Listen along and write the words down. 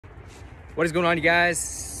What is going on, you guys?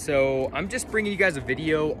 So I'm just bringing you guys a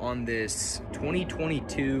video on this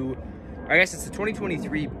 2022, I guess it's the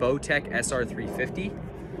 2023 Bowtech SR 350.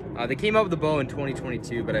 They came out with the bow in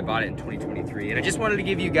 2022, but I bought it in 2023. And I just wanted to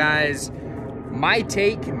give you guys my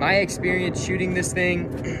take, my experience shooting this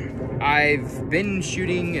thing. I've been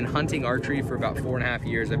shooting and hunting archery for about 4.5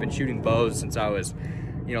 years. I've been shooting bows since I was,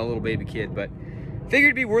 a little baby kid, but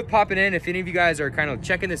figured it'd be worth popping in if any of you guys are kind of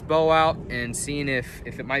checking this bow out and seeing if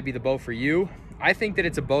it might be the bow for you. I think that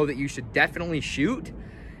it's a bow that you should definitely shoot.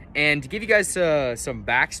 And to give you guys some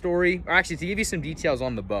backstory, or actually to give you some details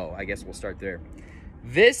on the bow, I guess we'll start there.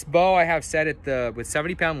 This bow I have set at with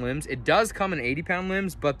 70-pound limbs. It does come in 80-pound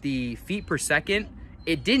limbs, but the feet per second,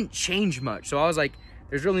 it didn't change much. So I was like,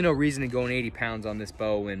 there's really no reason to go in 80 pounds on this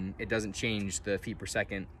bow when it doesn't change the feet per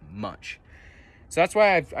second much. So that's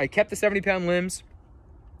why I kept the 70-pound limbs.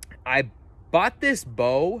 I bought this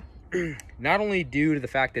bow not only due to the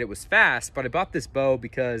fact that it was fast, but I bought this bow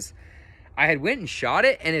because I had went and shot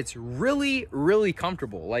it, and it's really, really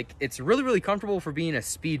comfortable. Like, it's really, really comfortable for being a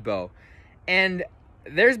speed bow. And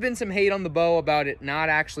there's been some hate on the bow about it not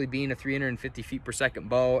actually being a 350 feet per second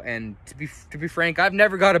bow. And to be frank, I've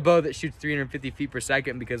never got a bow that shoots 350 feet per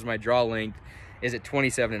second because my draw length is at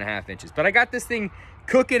 27.5 inches. But I got this thing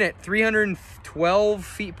cooking at 312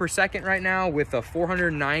 feet per second right now with a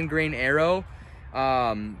 409 grain arrow.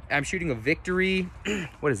 I'm shooting a Victory.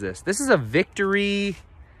 What is this? This is a Victory.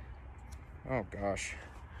 Oh gosh,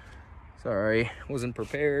 sorry, wasn't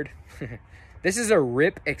prepared. This is a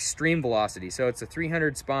Rip Extreme Velocity. So it's a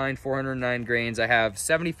 300 spine, 409 grains. I have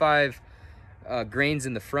 75 grains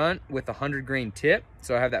in the front with a 100 grain tip.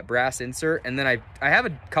 So I have that brass insert. And then I have a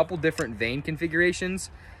couple different vane configurations.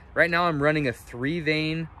 Right now I'm running a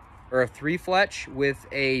 3 fletch with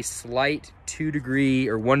a slight 2 degree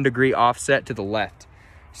or 1 degree offset to the left,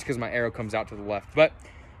 just because my arrow comes out to the left. But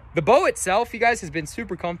the bow itself, you guys, has been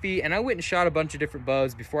super comfy, and I went and shot a bunch of different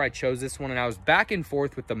bows before I chose this one, and I was back and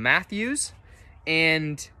forth with the Matthews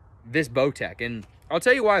and this Bowtech. And I'll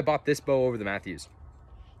tell you why I bought this bow over the Matthews.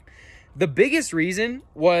 The biggest reason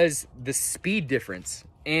was the speed difference.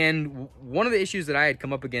 And one of the issues that I had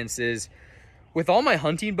come up against is, with all my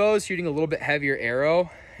hunting bows shooting a little bit heavier arrow,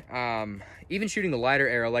 even shooting the lighter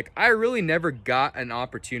arrow, like, I really never got an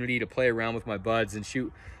opportunity to play around with my buds and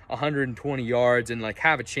shoot 120 yards and like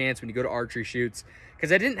have a chance when you go to archery shoots,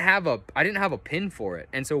 because I didn't have a pin for it.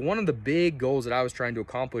 And so one of the big goals that I was trying to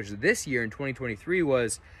accomplish this year in 2023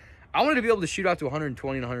 was I wanted to be able to shoot out to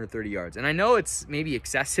 120 and 130 yards. And I know it's maybe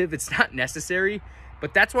excessive, it's not necessary,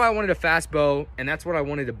 but that's why I wanted a fast bow, and that's what I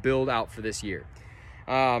wanted to build out for this year.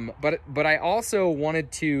 But I also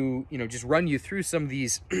wanted to, just run you through some of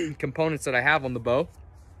these components that I have on the bow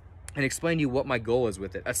and explain to you what my goal is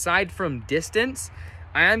with it. Aside from distance,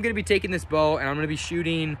 I am going to be taking this bow and I'm going to be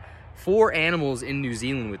shooting 4 animals in New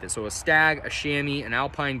Zealand with it. So a stag, a chamois, an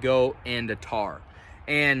alpine goat, and a tar.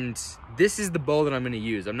 And this is the bow that I'm going to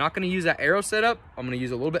use. I'm not going to use that arrow setup. I'm going to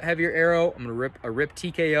use a little bit heavier arrow. I'm going to rip a Rip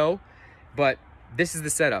TKO, but this is the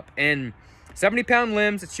setup. And 70-pound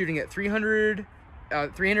limbs, it's shooting at 309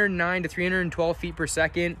 to 312 feet per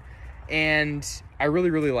second, and I really,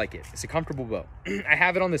 really like it. It's a comfortable bow. I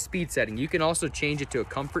have it on the speed setting. You can also change it to a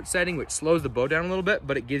comfort setting, which slows the bow down a little bit,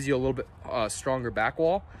 but it gives you a little bit stronger back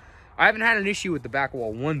wall. I haven't had an issue with the back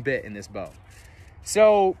wall one bit in this bow.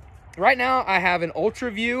 So right now I have an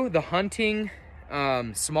Ultra View, the hunting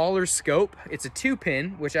smaller scope. It's a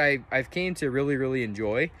 2-pin, which I've came to really, really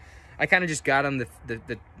enjoy. I kind of just got on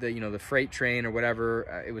the freight train or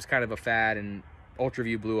whatever. It was kind of a fad, and Ultra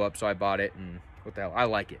View blew up, so I bought it, and what the hell, I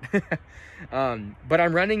like it. But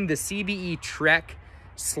I'm running the CBE Trek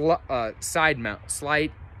sight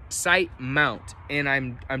mount, and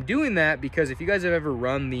I'm doing that because if you guys have ever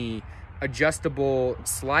run the adjustable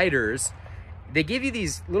sliders, they give you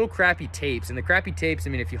these little crappy tapes, and the crappy tapes, I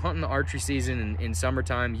mean, if you hunt in the archery season in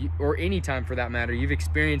summertime, or any time for that matter, you've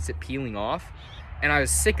experienced it peeling off, and I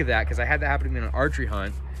was sick of that because I had that happen to me in an archery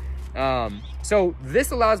hunt. So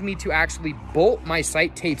this allows me to actually bolt my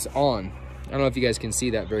sight tapes on. I don't know if you guys can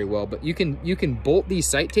see that very well, but you can bolt these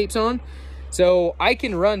sight tapes on. So I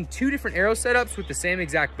can run 2 different arrow setups with the same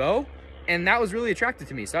exact bow, and that was really attractive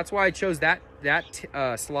to me. So that's why I chose that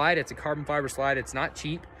slide. It's a carbon fiber slide. It's not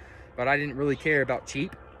cheap, but I didn't really care about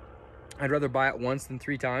cheap. I'd rather buy it once than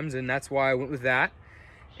 3 times, and that's why I went with that.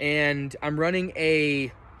 And I'm running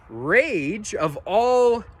a Rage of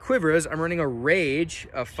all quivers. I'm running a Rage,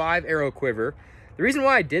 a 5 arrow quiver. The reason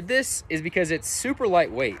why I did this is because it's super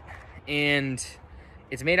lightweight, and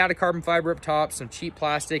it's made out of carbon fiber up top, some cheap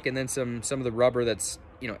plastic, and then some of the rubber that's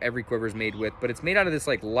every quiver is made with, but it's made out of this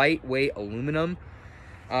like lightweight aluminum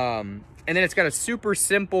And then it's got a super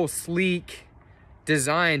simple, sleek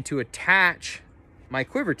design to attach my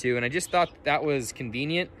quiver to, and I just thought that was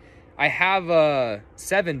convenient. I have a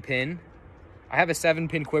 7-pin. I have a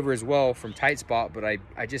 7-pin quiver as well from Tight Spot, but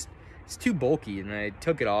I just, it's too bulky and I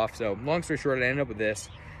took it off. So long story short, I ended up with this.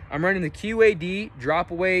 I'm running the QAD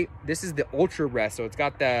drop away. This is the Ultra Rest, so it's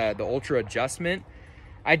got the Ultra adjustment.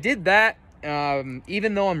 I did that,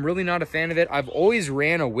 even though I'm really not a fan of it. I've always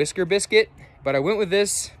ran a Whisker Biscuit, but I went with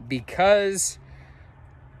this because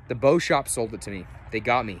the bow shop sold it to me. They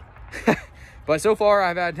got me. But so far,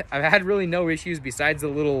 I've had really no issues besides the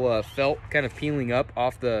little felt kind of peeling up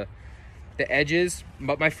off the edges.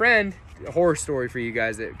 But my friend, a horror story for you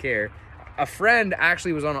guys that care, a friend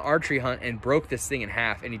actually was on an archery hunt and broke this thing in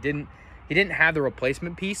half, and he didn't have the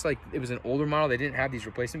replacement piece. Like, it was an older model, they didn't have these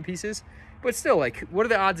replacement pieces. But still, like, what are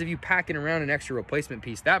the odds of you packing around an extra replacement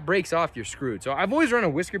piece? That breaks off, you're screwed. So I've always run a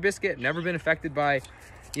Whisker Biscuit, never been affected by,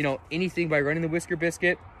 you know, anything by running the Whisker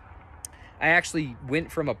Biscuit. I actually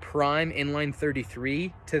went from a Prime inline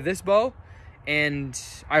 33 to this bow, and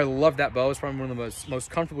I love that bow. It's probably one of the most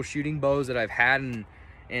comfortable shooting bows that I've had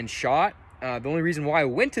and shot. The only reason why I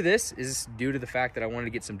went to this is due to the fact that I wanted to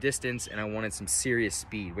get some distance and I wanted some serious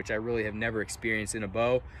speed, which I really have never experienced in a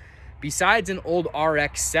bow. Besides an old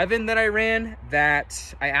RX-7 that I ran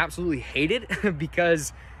that I absolutely hated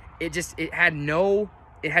because it had no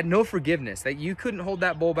forgiveness. That you couldn't hold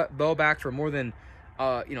that bow back for more than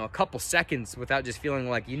you know, a couple seconds without just feeling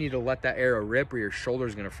like you need to let that arrow rip or your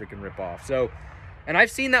shoulder's gonna freaking rip off. So, and I've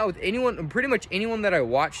seen that with anyone, pretty much anyone that I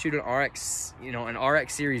watch shoot an RX, you know, an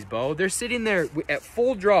RX series bow. They're sitting there at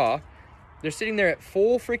full draw. They're sitting there at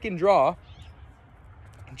full freaking draw,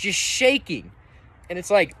 just shaking. And it's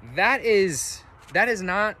like, that is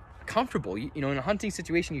not comfortable. You know, in a hunting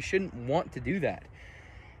situation, you shouldn't want to do that.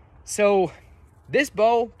 So this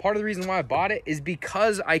bow, part of the reason why I bought it is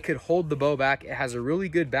because I could hold the bow back. It has a really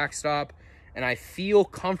good backstop, and I feel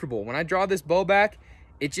comfortable. When I draw this bow back,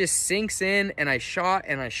 it just sinks in, and I shot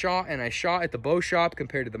and I shot and I shot at the bow shop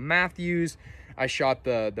compared to the Matthews. I shot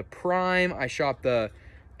the Prime. I shot the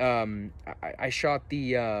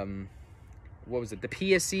what was it? The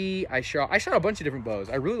PSE. I shot a bunch of different bows.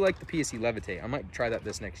 I really like the PSE Levitate. I might try that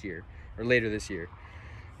this next year or later this year.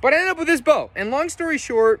 But I ended up with this bow. And long story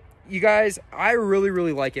short, you guys, I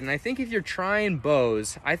really like it. And I think if you're trying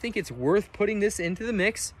bows, I think it's worth putting this into the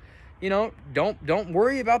mix. You know, don't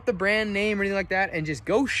worry about the brand name or anything like that, and just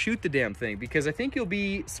go shoot the damn thing, because I think you'll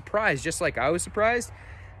be surprised, just like I was surprised,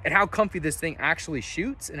 at how comfy this thing actually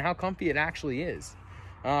shoots and how comfy it actually is.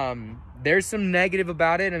 There's some negative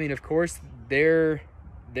about it. I mean, of course, there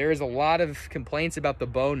is a lot of complaints about the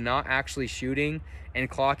bow not actually shooting and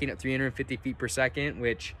clocking at 350 feet per second,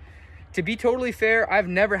 which, to be totally fair, I've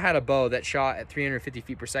never had a bow that shot at 350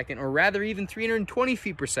 feet per second, or rather even 320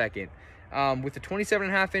 feet per second. With the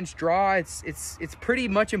 27.5-inch draw, it's pretty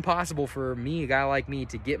much impossible for me, a guy like me,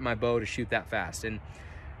 to get my bow to shoot that fast. And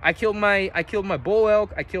I killed my bull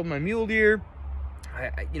elk, I killed my mule deer.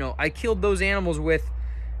 I killed those animals with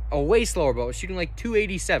a way slower bow, shooting like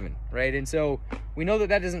 287, right? And so we know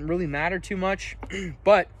that doesn't really matter too much,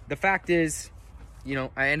 but the fact is, you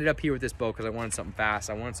know, I ended up here with this bow because I wanted something fast.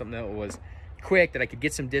 I wanted something that was quick, that I could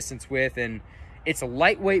get some distance with, and it's a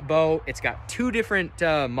lightweight bow. It's got two different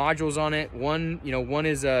modules on it. One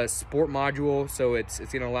is a sport module, so it's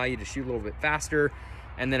going to allow you to shoot a little bit faster,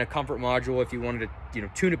 and then a comfort module if you wanted to, you know,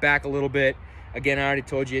 tune it back a little bit. Again, I already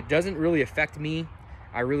told you, it doesn't really affect me.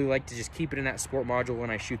 I really like to just keep it in that sport module when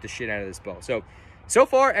I shoot the shit out of this bow. So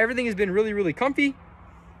far, everything has been really comfy.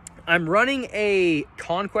 I'm running a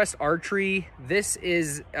Conquest Archery. This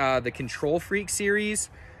is the Control Freak series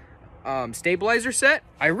stabilizer set.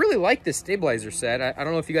 I really like this stabilizer set. I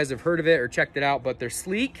don't know if you guys have heard of it or checked it out, but they're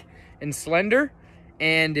sleek and slender.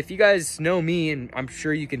 And if you guys know me, and I'm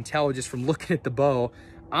sure you can tell just from looking at the bow,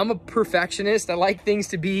 I'm a perfectionist. I like things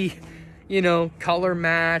to be, you know, color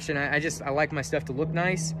match, and I like my stuff to look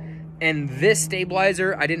nice. And this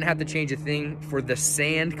stabilizer, I didn't have to change a thing for the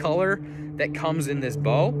sand color that comes in this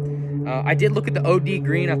bow. I did look at the OD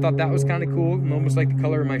green. I thought that was kind of cool, almost like the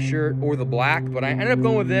color of my shirt, or the black, but I ended up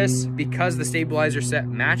going with this because the stabilizer set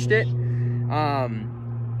matched it.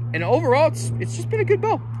 And overall, it's just been a good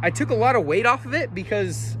bow. I took a lot of weight off of it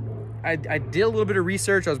because I did a little bit of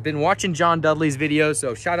research. I've been watching John Dudley's videos,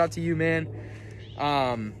 so shout out to you, man.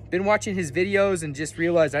 Been watching his videos and just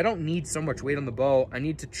realized I don't need so much weight on the bow. I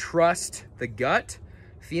need to trust the gut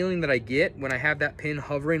feeling that I get when I have that pin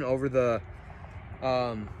hovering over the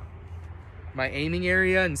my aiming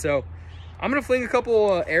area. And so I'm gonna fling a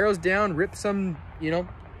couple arrows down, rip some, you know,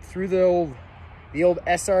 through the old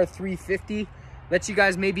SR 350 let you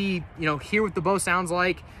guys maybe, you know, hear what the bow sounds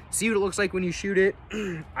like, see what it looks like when you shoot it.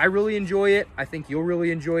 I really enjoy it. I think you'll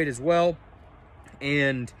really enjoy it as well.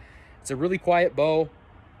 And it's a really quiet bow.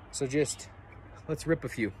 So just, let's rip a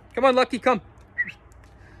few. Come on, Lucky, come.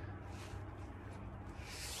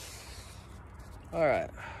 All right.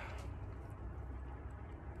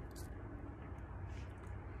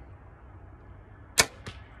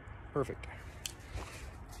 Perfect.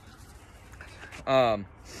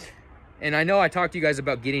 And I know I talked to you guys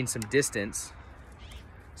about getting some distance.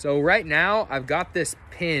 So right now I've got this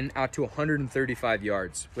pin out to 135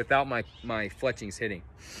 yards without my fletchings hitting.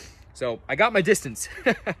 So I got my distance,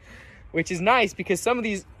 which is nice because some of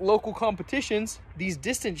these local competitions, these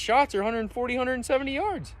distance shots are 140, 170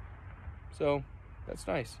 yards. So that's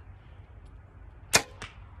nice.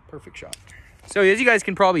 Perfect shot. So as you guys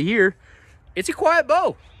can probably hear, it's a quiet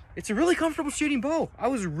bow. It's a really comfortable shooting bow. I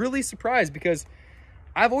was really surprised because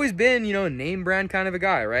I've always been, you know, a name brand kind of a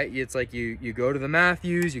guy, right? It's like you go to the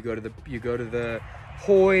Matthews, you go to the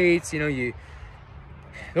Hoyts, you know,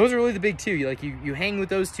 those are really the big two. You hang with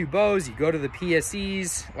those two bows, you go to the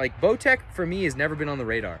PSEs. Like Bowtech for me has never been on the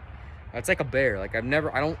radar. It's like a bear. Like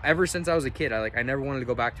ever since I was a kid, I never wanted to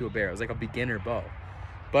go back to a bear. It was like a beginner bow.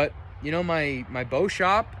 But you know, my bow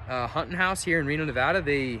shop, Hunting House here in Reno, Nevada,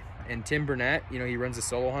 and Tim Burnett, you know, he runs a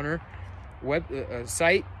Solo Hunter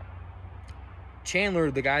site. Chandler,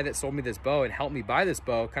 the guy that sold me this bow and helped me buy this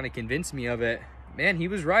bow, kind of convinced me of it. Man, he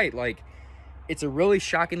was right. Like, it's a really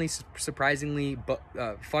shockingly, surprisingly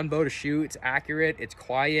fun bow to shoot. It's accurate. It's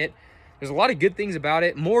quiet. There's a lot of good things about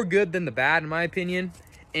it. More good than the bad, in my opinion.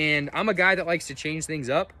 And I'm a guy that likes to change things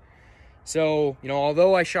up. So, you know,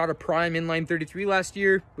 although I shot a prime inline 33 last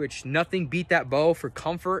year, which nothing beat that bow for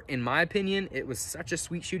comfort, in my opinion, it was such a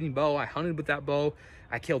sweet shooting bow. I hunted with that bow.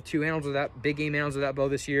 I killed 2 animals with that, big game animals with that bow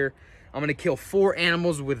this year. I'm going to kill 4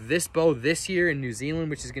 animals with this bow this year in New Zealand,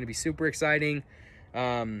 which is going to be super exciting.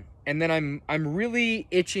 And then I'm really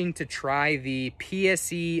itching to try the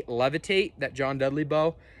PSE Levitate, that John Dudley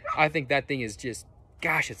bow. I think that thing is just,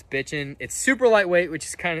 gosh, it's bitching. It's super lightweight, which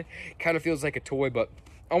is kind of feels like a toy, but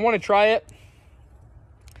I want to try it,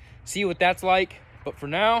 see what that's like. But for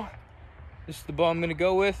now, this is the bow I'm going to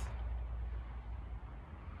go with.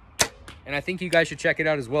 And I think you guys should check it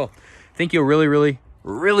out as well. I think you'll really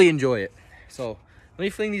enjoy it. So let me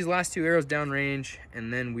fling these last 2 arrows downrange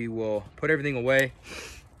and then we will put everything away.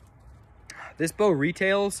 This bow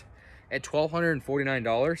retails at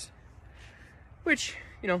 $1,249, which,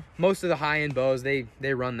 you know, most of the high-end bows, they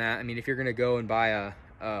run that. I mean, if you're gonna go and buy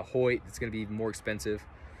a Hoyt, it's gonna be more expensive,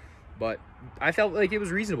 but I felt like it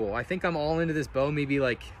was reasonable. I think I'm all into this bow, maybe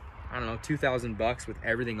like, I don't know, 2,000 bucks with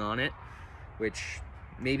everything on it, which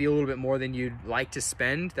maybe a little bit more than you'd like to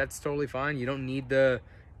spend. That's totally fine. You don't need the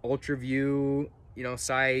Ultra View, you know,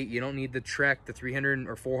 sight. You don't need the Trek, the $300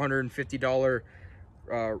 or $450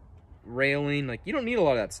 railing. Like, you don't need a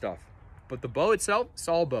lot of that stuff. But the bow itself,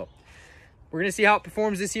 solid bow. We're gonna see how it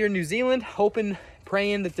performs this year in New Zealand. Hoping,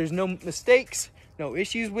 praying that there's no mistakes, no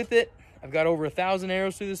issues with it. I've got over 1,000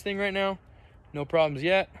 arrows through this thing right now. No problems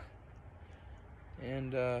yet.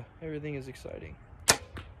 And everything is exciting.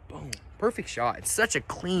 Boom. Perfect shot. It's such a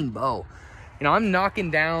clean bow. You know, I'm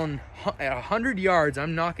knocking down at 100 yards.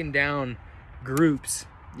 I'm knocking down groups,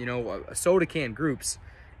 you know, soda can groups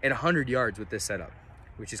at 100 yards with this setup,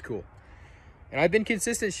 which is cool. And I've been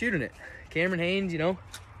consistent shooting it. Cameron Haynes, you know,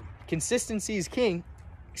 consistency is king,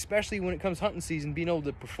 especially when it comes hunting season, being able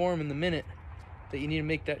to perform in the minute that you need to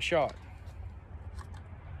make that shot.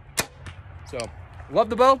 So,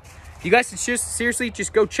 love the bow. You guys should just seriously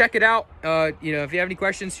just go check it out. You know, if you have any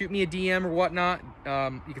questions, shoot me a DM or whatnot.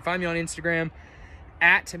 You can find me on Instagram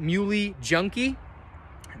at Muley Junkie.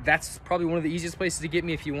 That's probably one of the easiest places to get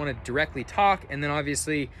me if you want to directly talk. And then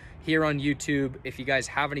obviously here on YouTube, if you guys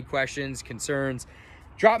have any questions, concerns,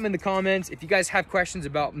 drop them in the comments. If you guys have questions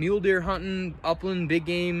about mule deer hunting, upland big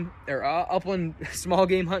game, or upland small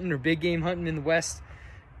game hunting or big game hunting in the West,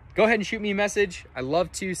 go ahead and shoot me a message. I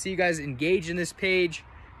love to see you guys engage in this page.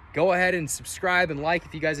 Go ahead and subscribe and like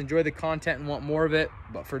if you guys enjoy the content and want more of it.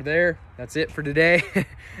 But for there, that's it for today.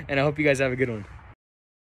 And I hope you guys have a good one.